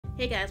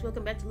Hey guys,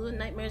 welcome back to Little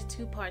Nightmares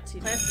 2 Part 2.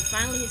 Class is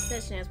finally in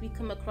session as we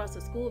come across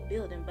a school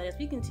building, but as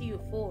we continue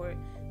forward,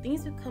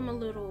 things become a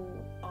little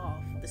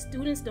off. The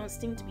students don't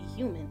seem to be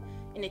human,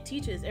 and the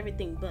teacher is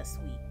everything but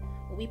sweet.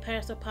 Will we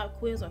pass our pop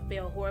quiz or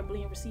fail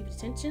horribly and receive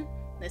detention?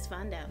 Let's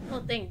find out.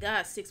 Well, thank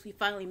God, 6, we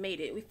finally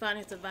made it. We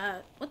finally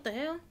survived. What the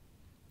hell?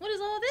 What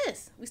is all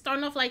this? We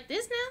starting off like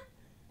this now?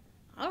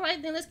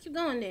 Alright then, let's keep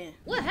going then.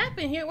 What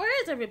happened here?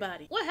 Where is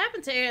everybody? What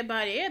happened to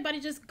everybody? Everybody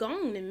just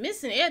gone and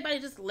missing. Everybody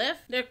just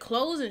left their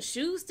clothes and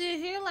shoes still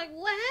here? Like,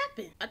 what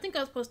happened? I think I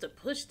was supposed to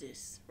push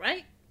this,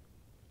 right?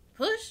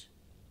 Push?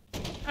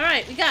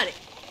 Alright, we got it.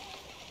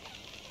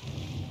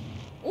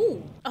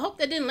 Ooh, I hope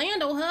that didn't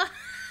land on her.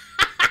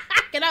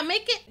 Can I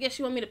make it? Guess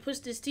you want me to push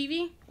this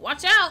TV?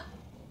 Watch out!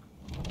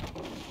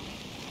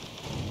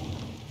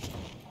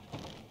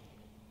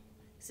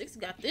 6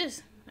 got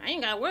this. I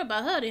ain't gotta worry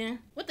about her then.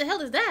 What the hell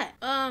is that?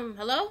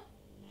 Hello?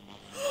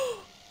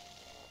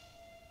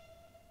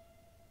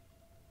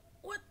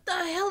 What the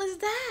hell is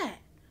that?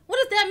 What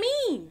does that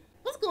mean?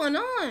 What's going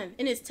on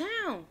in this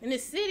town, in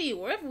this city,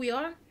 wherever we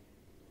are?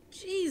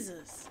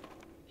 Jesus.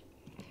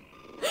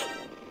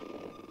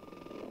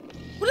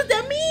 What does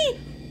that mean?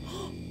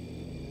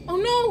 Oh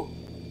no!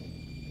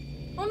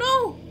 Oh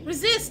no!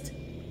 Resist!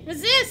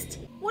 Resist!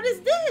 What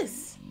is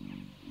this?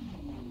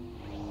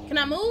 Can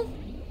I move?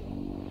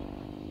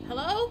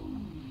 Hello?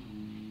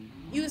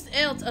 Use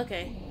L to,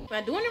 okay. Am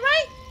I doing it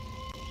right?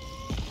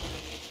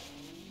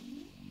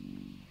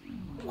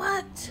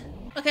 What?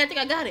 Okay, I think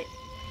I got it.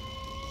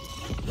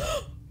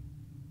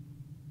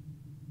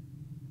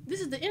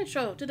 This is the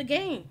intro to the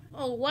game.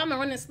 Oh, why am I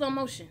running in slow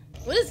motion?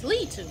 What does this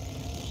lead to?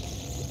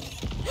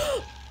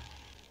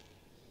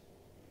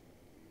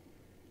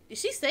 Did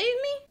she save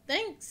me?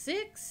 Thanks,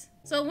 6.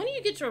 So when do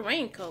you get your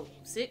raincoat,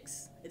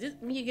 6? Is this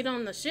when you get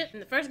on the ship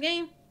in the first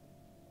game?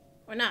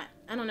 Or not?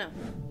 I don't know.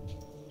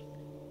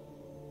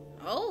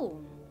 Oh.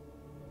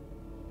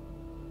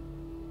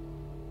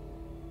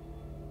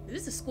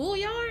 Is this a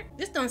schoolyard?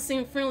 This doesn't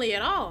seem friendly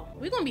at all.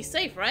 We're gonna be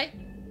safe, right?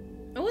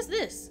 Oh, what's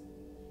this?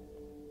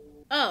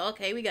 Oh,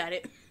 okay, we got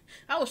it.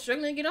 I was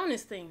struggling to get on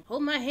this thing.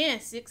 Hold my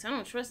hand, 6. I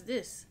don't trust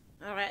this.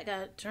 Alright, I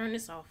gotta turn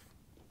this off.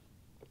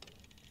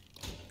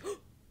 Is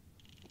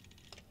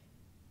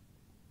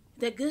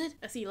that good?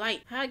 I see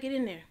light. How I get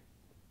in there?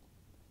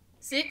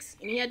 6,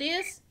 any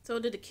ideas? So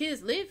did the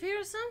kids live here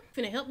or something?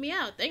 Finna help me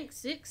out. Thanks,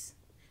 6.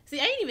 See,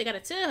 I ain't even gotta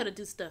tell her to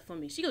do stuff for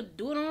me. She gonna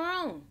do it on her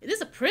own. Is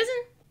this a prison?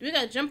 Do we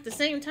gotta jump at the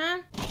same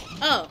time?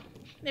 Oh,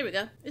 there we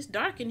go. It's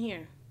dark in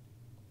here.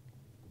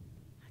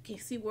 I can't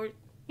see where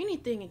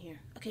anything in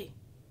here. Okay.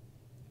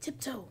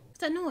 Tiptoe. What's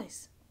that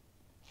noise?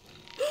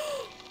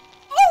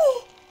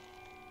 Oh!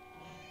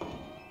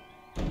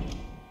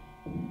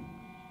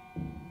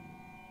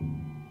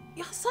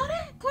 Y'all saw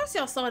that? Of course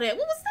y'all saw that.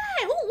 What was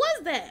that? Who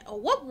was that? Or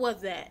what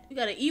was that? We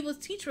got an evil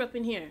teacher up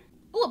in here.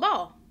 Ooh, a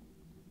ball.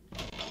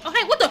 Oh,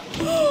 hey, what the?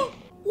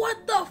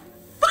 What the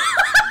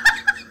fuck?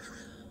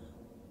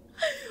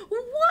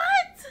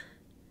 What?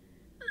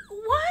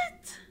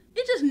 What?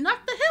 It just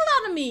knocked the hell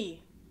out of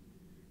me.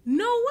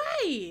 No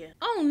way.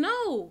 Oh,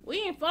 no.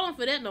 We ain't falling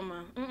for that no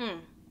more.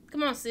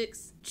 Come on,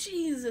 6.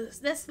 Jesus,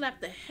 that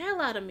slapped the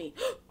hell out of me.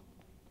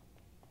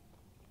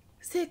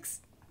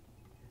 6.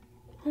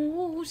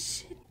 Oh,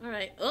 shit. All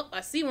right. Oh,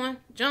 I see one.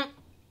 Jump.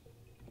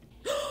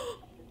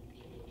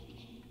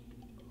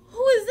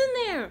 Who is in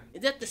there?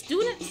 Is that the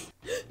students?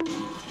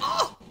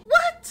 Oh,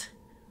 what?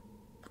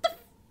 What the?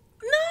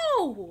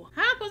 No.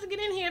 How am I supposed to get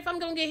in here if I'm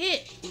gonna get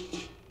hit?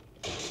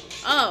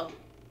 Oh,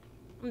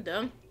 I'm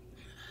dumb.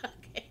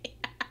 Okay.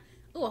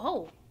 Oh, a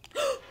hole.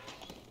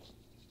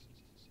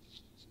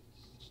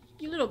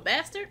 You little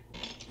bastard.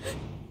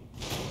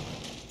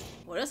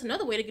 Well, that's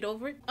another way to get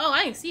over it. Oh,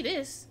 I didn't see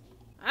this.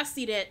 I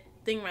see that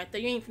thing right there.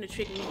 You ain't finna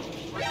trick me.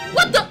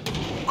 What the?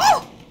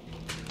 Oh!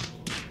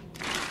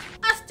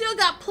 I still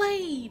got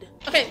played.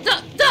 Okay,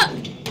 duck, duck.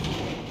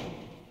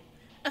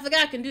 I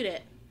forgot I can do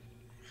that.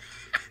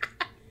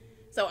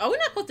 So, are we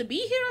not supposed to be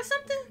here or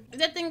something? Is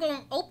that thing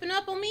gonna open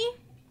up on me?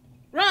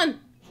 Run.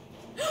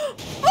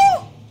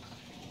 Oh!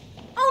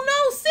 Oh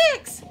no,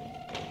 6.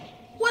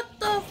 What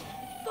the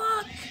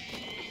fuck?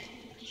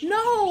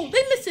 No,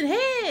 they missing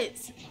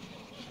heads.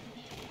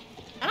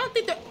 I don't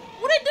think they're...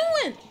 What are they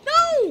doing?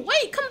 No,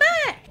 wait, come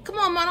back. Come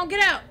on, Mono, get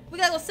out. We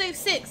gotta go save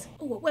 6.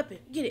 Oh, a weapon.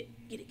 Get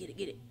it, get it, get it,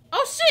 get it.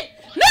 Oh, shit.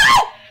 No!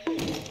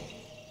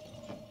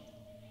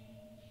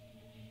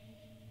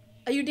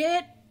 Are you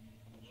dead?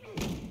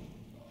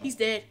 He's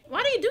dead.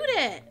 Why do you do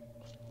that?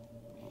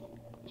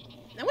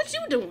 Now, what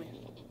you doing?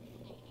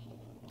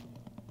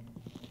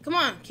 Come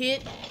on,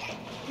 kid.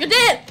 You're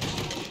dead.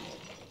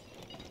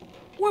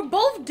 We're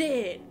both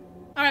dead.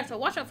 All right, so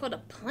watch out for the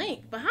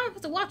plank. But how am I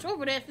supposed to watch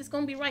over that if it's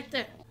gonna be right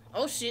there?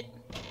 Oh, shit.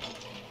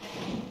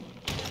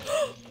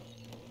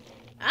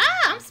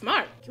 Ah, I'm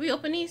smart. Can we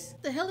open these?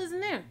 What the hell is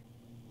in there?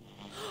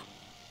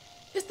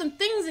 It's them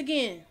things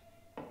again.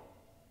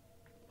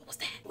 What was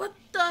that? What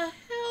the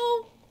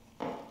hell?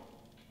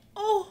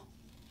 Oh.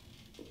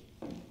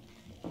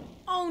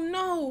 Oh,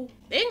 no.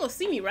 They ain't gonna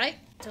see me, right?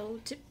 Tiptoe,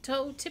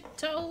 tiptoe,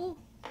 tiptoe.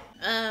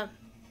 Where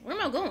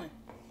am I going?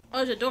 Oh,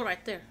 there's a door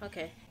right there.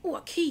 Okay. Oh,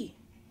 a key.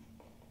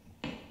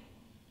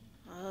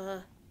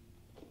 Oh,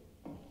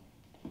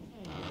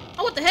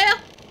 what the hell?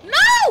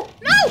 No!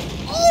 No!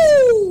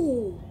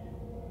 Oh!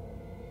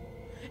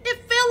 It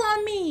fell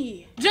on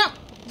me. Jump!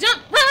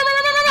 Jump! Run, run,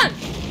 run, run, run, run!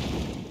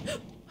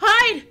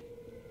 Hide!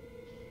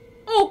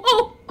 Oh,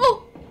 oh,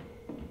 oh!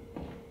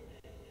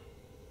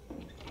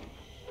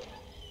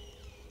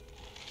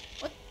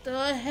 What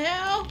the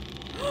hell?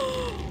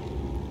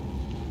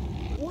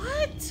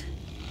 What?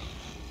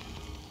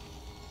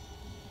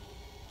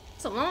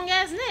 It's a long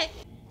ass neck.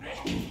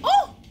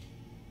 Oh!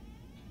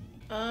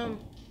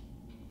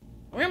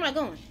 Where am I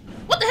going?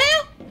 What the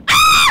hell?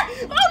 Ah!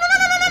 Oh, no, no,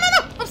 no, no, no, no,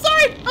 no! I'm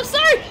sorry! I'm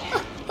sorry!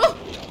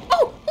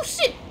 Oh,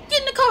 shit! Get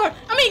in the car!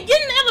 I mean,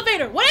 get in the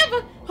elevator!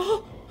 Whatever!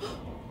 Oh,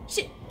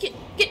 shit! Get!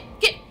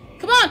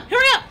 Come on!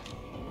 Hurry up!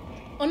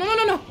 Oh, no, no,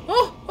 no, no!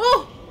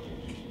 Oh!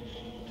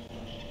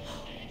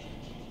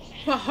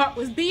 My heart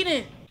was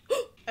beating.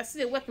 I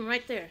see a weapon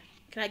right there.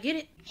 Can I get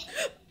it?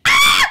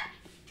 Ah!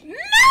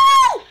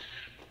 No!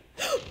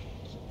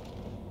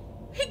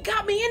 He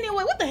got me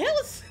anyway. What the hell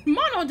is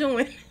Mono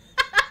doing?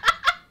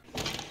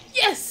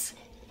 Yes!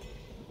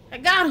 I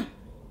got him.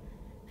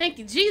 Thank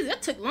you, Jesus.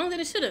 That took longer than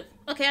it should have.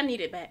 Okay, I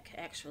need it back,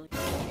 actually.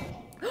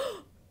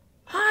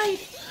 Hide!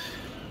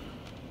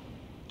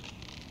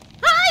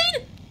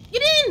 Hide!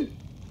 Get in!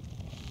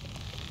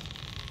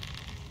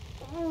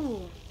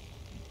 Ooh.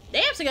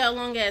 Damn, she got a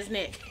long ass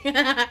neck.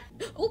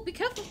 Oh, be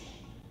careful.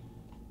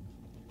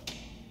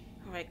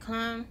 Alright,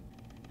 climb.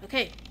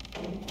 Okay.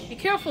 Be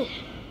careful.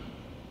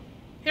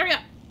 Hurry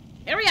up.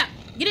 Hurry up.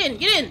 Get in.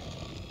 Get in.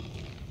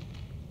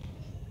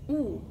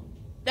 Ooh.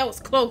 That was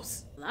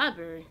close.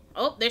 Library.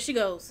 Oh, there she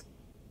goes.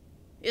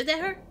 Is that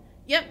her?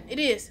 Yep, it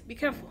is. Be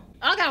careful.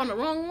 I got on the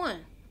wrong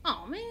one.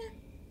 Oh, man.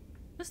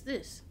 What's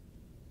this?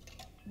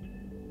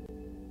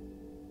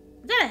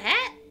 Is that a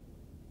hat?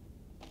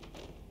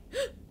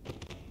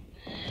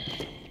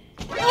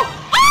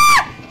 Oh!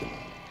 Ah!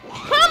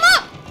 Climb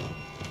up!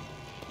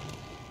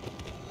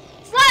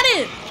 Slide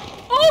in!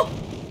 Oh!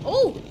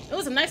 Oh! It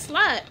was a nice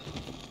slide.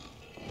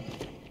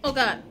 Oh,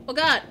 God. Oh,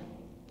 God.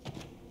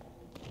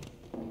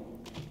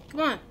 Come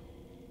on.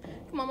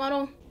 Come on,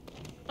 Mono.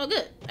 Oh,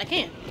 good. I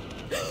can.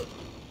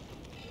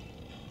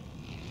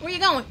 Where you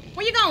going?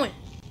 Where you going?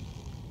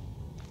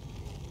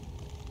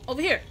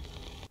 Over here.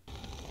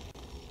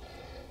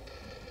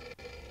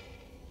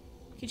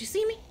 Could you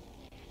see me?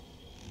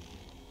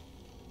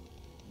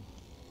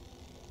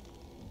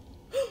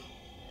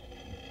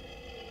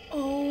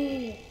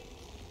 Oh.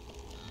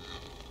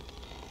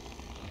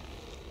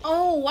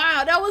 Oh,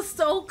 wow. That was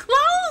so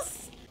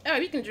close. All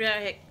right, we can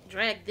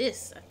drag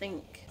this, I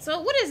think.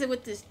 So what is it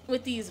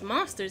with these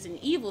monsters and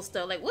evil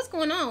stuff? Like, what's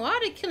going on? Why are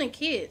they killing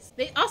kids?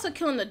 They also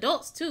killing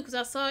adults too, because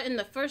I saw in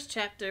the first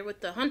chapter with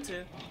the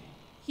hunter,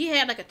 he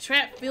had like a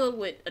trap filled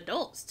with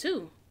adults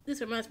too. This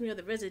reminds me of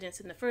the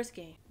residents in the first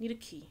game. Need a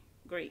key.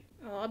 Great.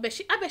 Oh, I bet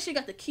she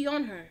got the key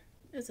on her.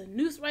 There's a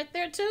noose right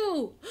there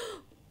too.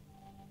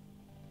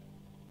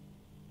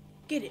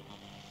 Get it.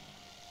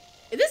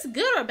 Is this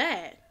good or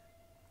bad?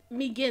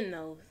 Me getting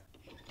those.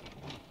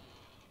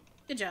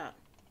 Good job.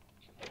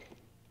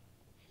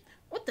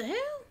 What the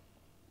hell?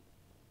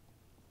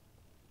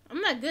 I'm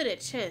not good at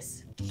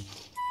chess.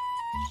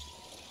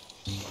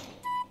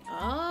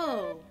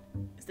 Oh,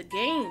 it's the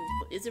game.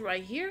 Is it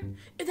right here?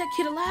 Is that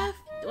kid alive?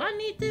 Do I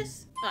need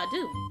this? Oh, I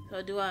do.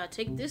 So do I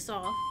take this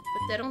off,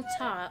 put that on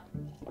top,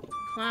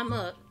 climb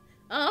up?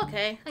 Oh,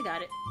 okay, I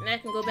got it. And I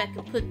can go back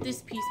and put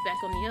this piece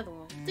back on the other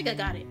one. I think I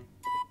got it.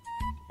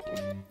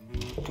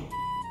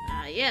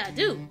 Yeah, I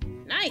do.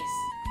 Nice.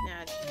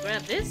 Now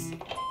grab this.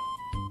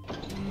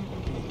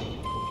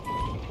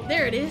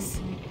 There it is.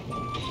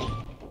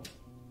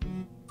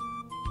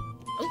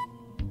 Oh.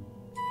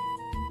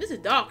 This is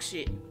dog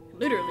shit.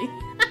 Literally.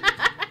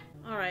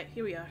 Alright,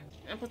 here we are.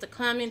 I'm supposed to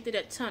climb in through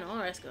that tunnel.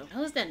 Alright, let's go. What the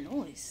hell is that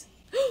noise?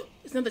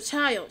 It's another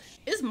child.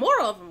 It's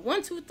more of them.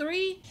 1, 2,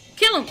 3.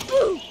 Kill him.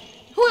 Ooh.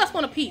 Who else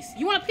want a piece?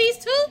 You want a piece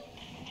too?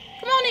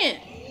 Come on in.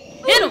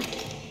 Hit him.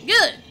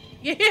 Good.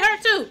 You hit her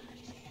too.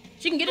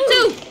 She can get it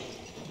too.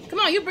 Come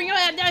on, you bring your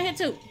ass down here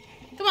too.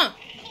 Come on.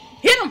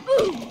 Hit him.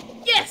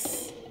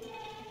 Yes.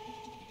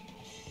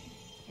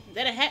 Is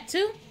that a hat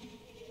too?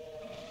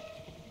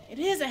 It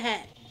is a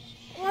hat.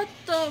 What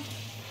the?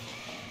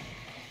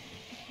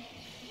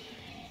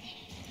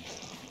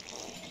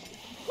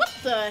 What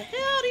the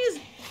hell? These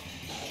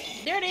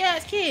dirty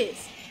ass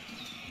kids.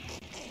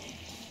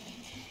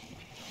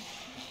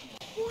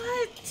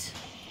 What?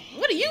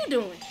 What are you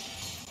doing?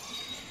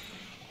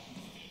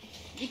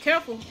 Be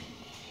careful.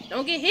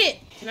 Don't get hit.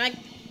 Can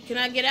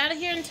I get out of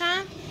here in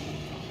time?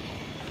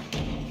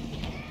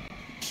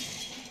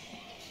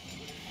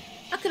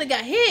 I could have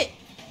got hit.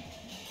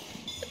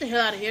 Get the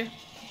hell out of here.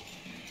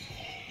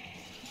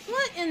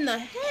 What in the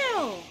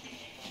hell?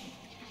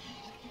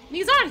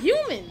 These aren't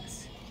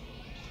humans.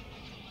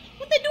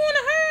 What they doing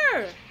to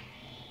her?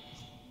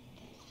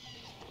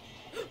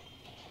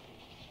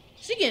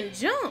 She getting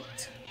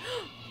jumped.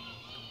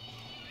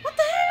 What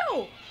the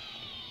hell?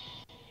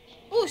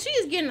 Oh, she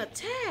is getting a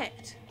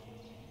attacked.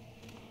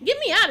 Get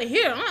me out of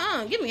here.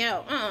 Get me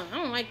out. I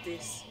don't like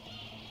this.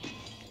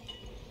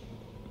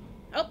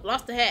 Oh,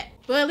 lost the hat.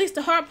 But at least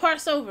the hard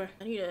part's over.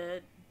 I need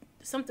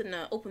something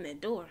to open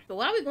that door. But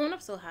why are we going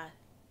up so high?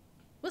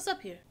 What's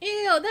up here?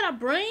 Ew, that a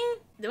brain?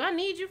 Do I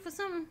need you for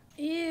something?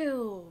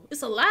 Ew.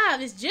 It's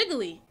alive. It's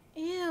jiggly.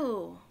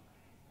 Ew.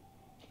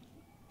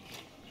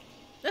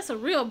 That's a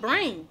real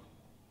brain.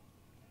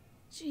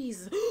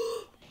 Jesus.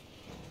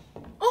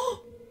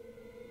 Oh!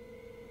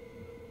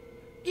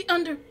 Get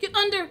under. Get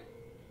under.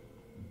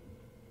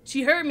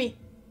 She heard me.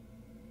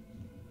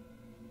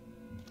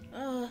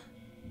 I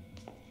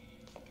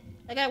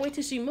gotta wait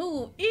till she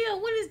move. Ew,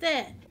 what is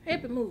that? Hurry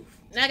up and move.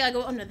 Now I gotta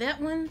go under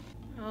that one.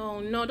 Oh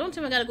no, don't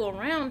tell me I gotta go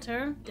around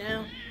her.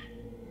 Down.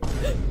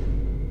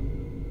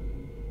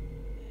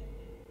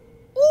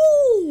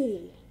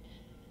 Ooh!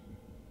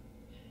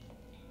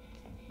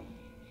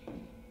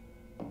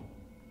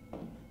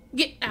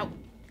 Get out.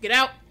 Get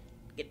out.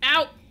 Get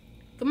out.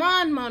 Come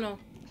on, Mono.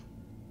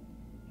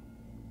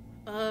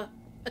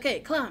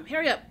 Okay, climb.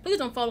 Hurry up. Please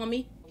don't fall on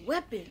me.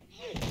 Weapon.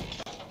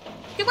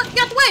 Get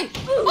out the way.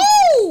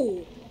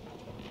 Ooh!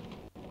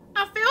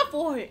 I fell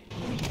for it.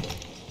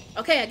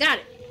 Okay, I got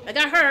it. I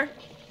got her.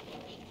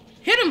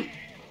 Hit him.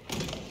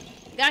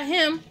 Got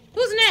him.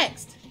 Who's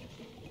next?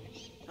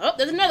 Oh,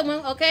 there's another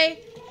one. Okay.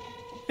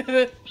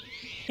 Hit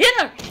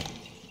her.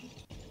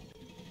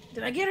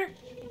 Did I get her?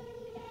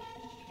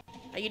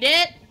 Are you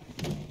dead?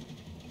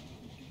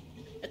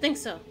 I think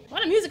so.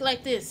 Why the music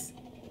like this?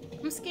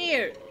 I'm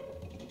scared.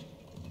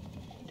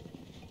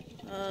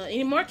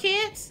 Any more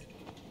kids?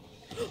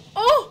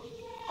 Oh!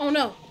 Oh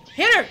no.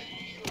 Hit her.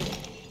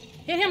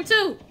 Hit him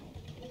too.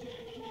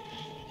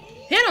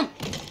 Hit him.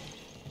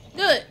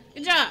 Good.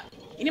 Good job.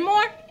 Any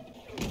more?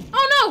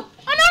 Oh no.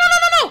 Oh no, no, no,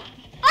 no, no.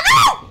 Oh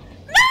no.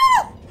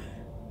 No.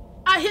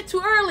 I hit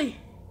too early.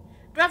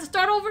 Do I have to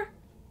start over?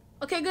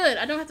 Okay, good.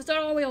 I don't have to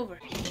start all the way over.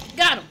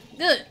 Got him.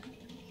 Good.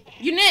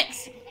 You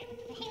next.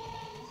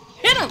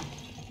 Hit him.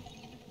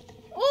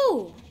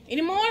 Ooh.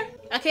 Any more?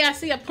 Okay, I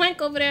see a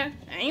plank over there.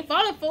 I ain't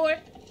falling for it.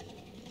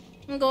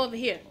 I'm gonna go over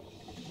here.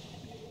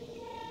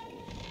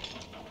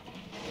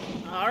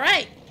 All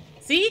right.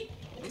 See?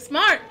 I'm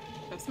smart.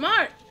 I'm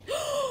smart.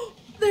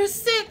 There's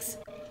 6.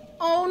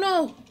 Oh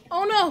no.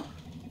 Oh no.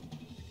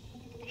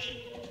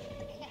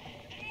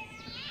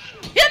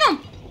 Hit him.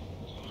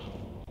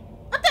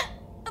 What the?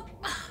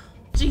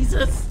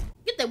 Jesus.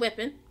 Get that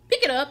weapon.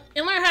 Pick it up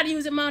and learn how to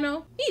use it,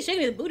 Mono. He's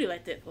shaking his booty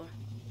like that for.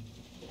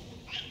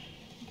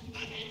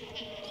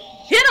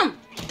 Hit him.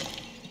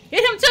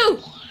 Hit him too.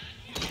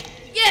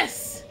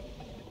 Yes.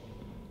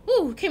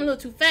 Ooh, came a little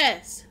too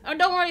fast. Oh,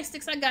 don't worry,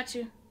 Sticks. I got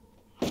you.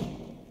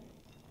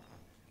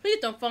 Please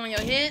don't fall on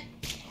your head.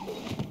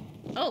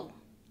 Oh.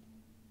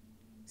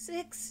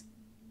 6.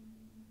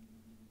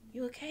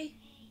 You okay?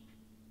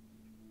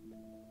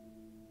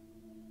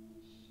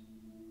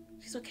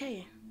 She's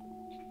okay.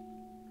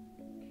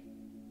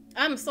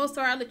 I'm so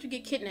sorry I let you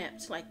get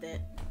kidnapped like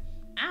that.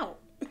 Ow.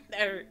 That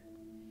hurt.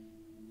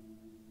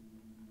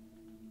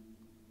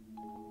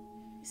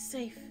 It's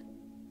safe.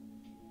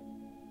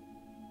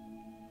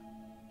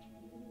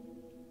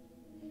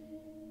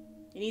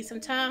 You need some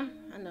time?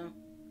 I know.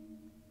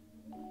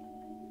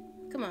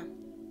 Come on.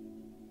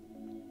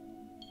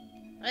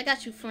 I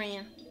got you,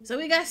 friend. So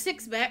we got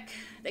 6 back.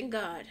 Thank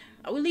God.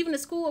 Are we leaving the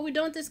school? Are we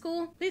done with this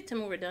school? Please tell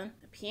me we're done.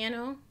 The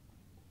piano.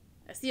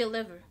 I see a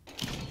lever.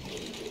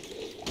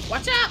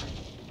 Watch out!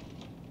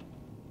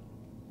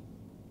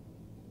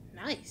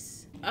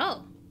 Nice.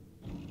 Oh.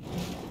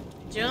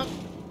 Jump.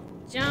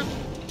 Jump.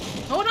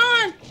 Hold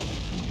on!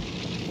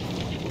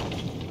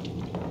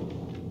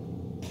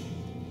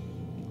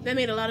 That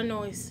made a lot of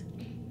noise.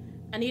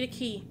 I need a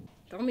key.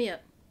 Throw me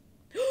up.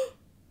 Is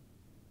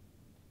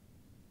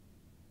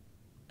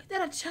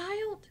that a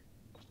child?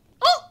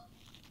 Oh!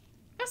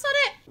 I saw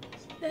that!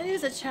 That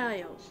is a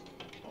child.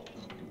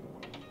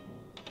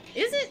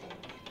 Is it?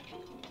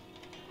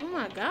 Oh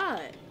my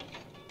God.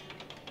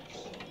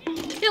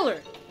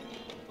 Killer.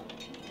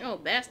 Oh,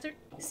 bastard.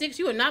 6,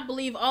 you would not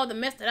believe all the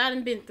mess that I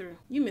done been through.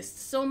 You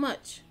missed so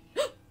much.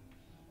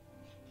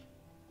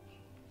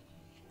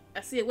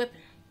 I see a weapon.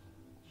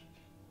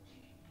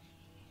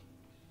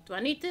 Do I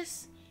need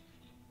this?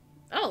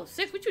 Oh,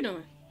 6, what you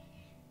doing?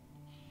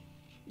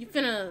 You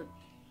finna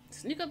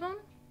sneak up on him?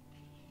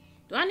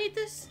 Do I need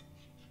this?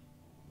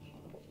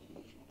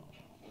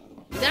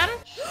 You got him?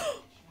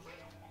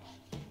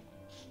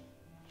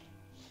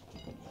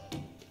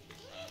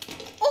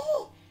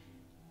 Oh!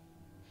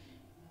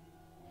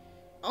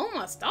 Oh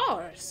my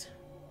stars.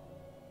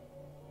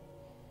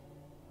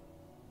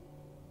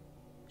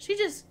 She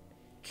just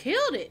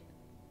killed it.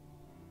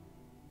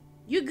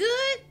 You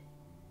good?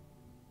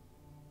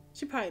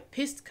 She probably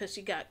pissed because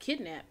she got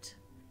kidnapped.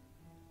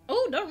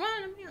 Oh, don't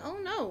run. Oh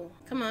no.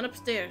 Come on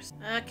upstairs.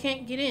 I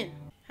can't get in.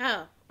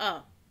 How?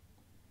 Oh.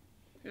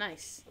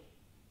 Nice.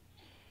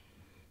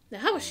 Now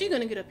how is she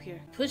gonna get up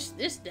here? Push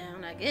this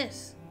down, I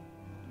guess.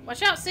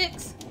 Watch out,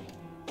 6.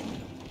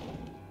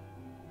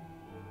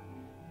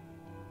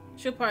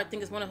 She'll probably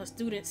think it's one of her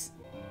students.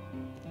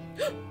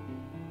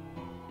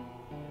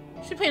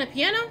 She playing the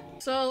piano?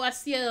 So I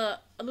see a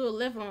little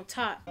lever on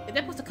top. Is that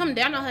supposed to come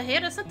down on her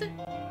head or something?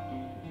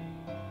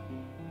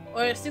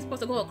 Or is it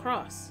supposed to go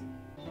across?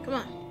 Come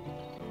on.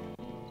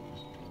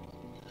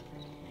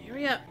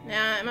 Hurry up.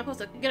 Now, am I supposed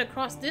to get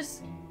across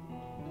this?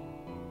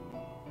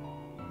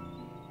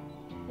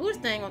 Ooh, this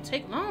thing gonna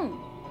take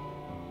long.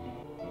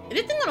 Is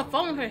this thing gonna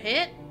fall on her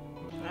head?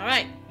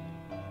 Alright.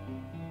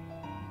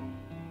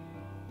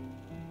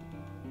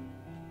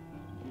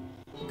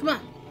 Come on.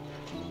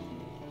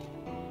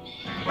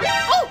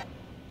 Oh!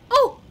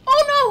 Oh!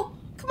 Oh no!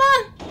 Come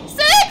on!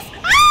 6!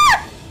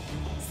 Ah!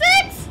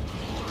 6!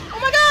 Oh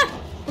my god!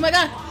 Oh my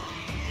god!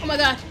 Oh my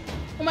god!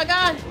 Oh my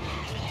god!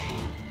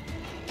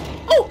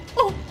 Oh!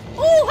 Oh!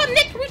 Oh! Her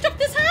neck reached up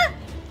this high!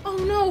 Oh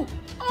no!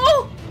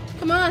 Oh!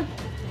 Come on!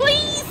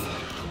 Please!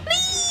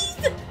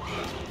 Please!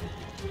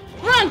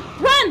 Run!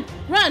 Run!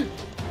 Run!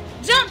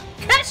 Jump!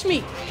 Catch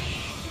me!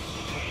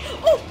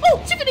 Oh!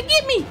 Oh! She finna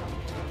get me!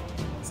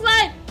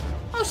 Slide!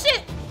 Oh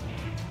shit!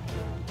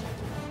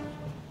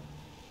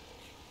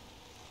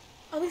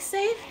 Are we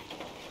safe?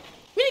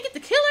 We didn't get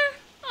the killer?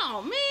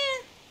 Oh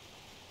man!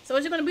 So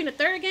is it gonna be in the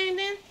third game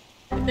then?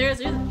 What?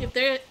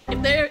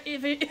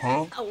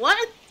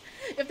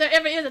 If there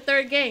ever is a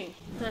third game.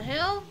 The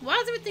hell? Why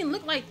does everything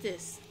look like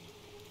this?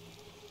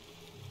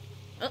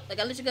 Oh, I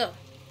gotta let you go.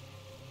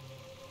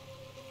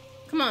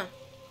 Come on.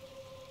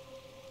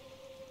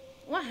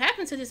 What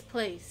happened to this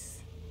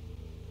place?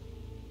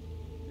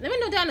 Let me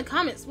know down in the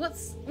comments what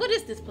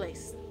is this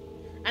place?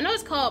 I know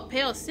it's called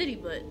Pale City,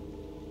 but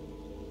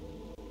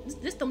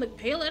this don't look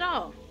pale at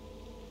all.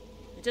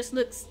 It just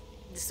looks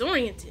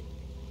disoriented.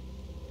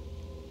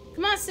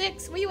 Come on,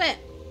 6, where you at?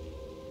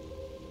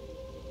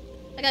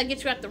 I gotta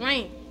get you out the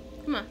rain.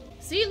 Come on.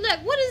 See, look,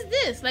 what is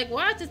this? Like,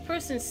 why is this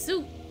person's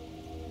suit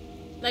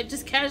like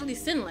just casually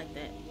sitting like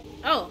that?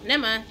 Oh,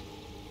 never mind.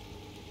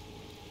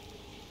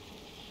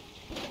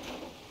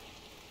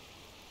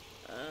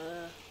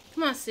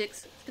 Come on,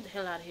 6. Let's get the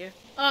hell out of here.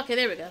 Okay,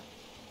 there we go.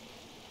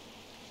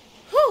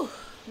 Whew,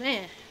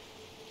 man.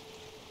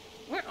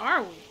 Where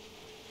are we?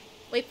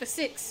 Wait for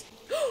 6.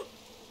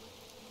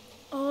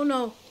 Oh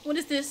no, what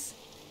is this?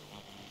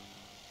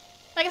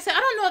 Like I said, I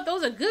don't know if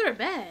those are good or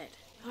bad.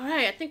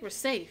 Alright, I think we're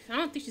safe. I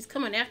don't think she's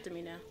coming after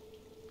me now.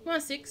 Come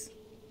on, 6.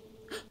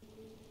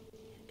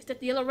 Is that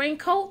the yellow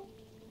raincoat?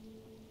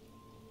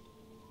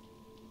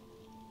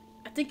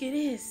 I think it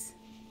is.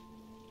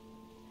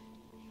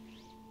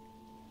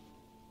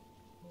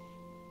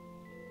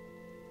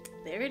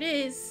 There it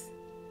is.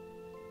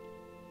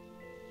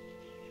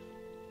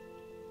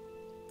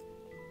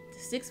 The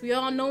 6 we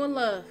all know and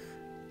love.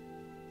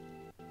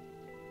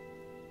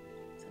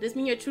 So this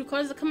mean your true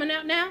colors are coming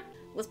out now?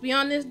 What's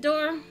beyond this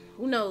door?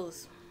 Who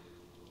knows?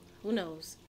 Who knows?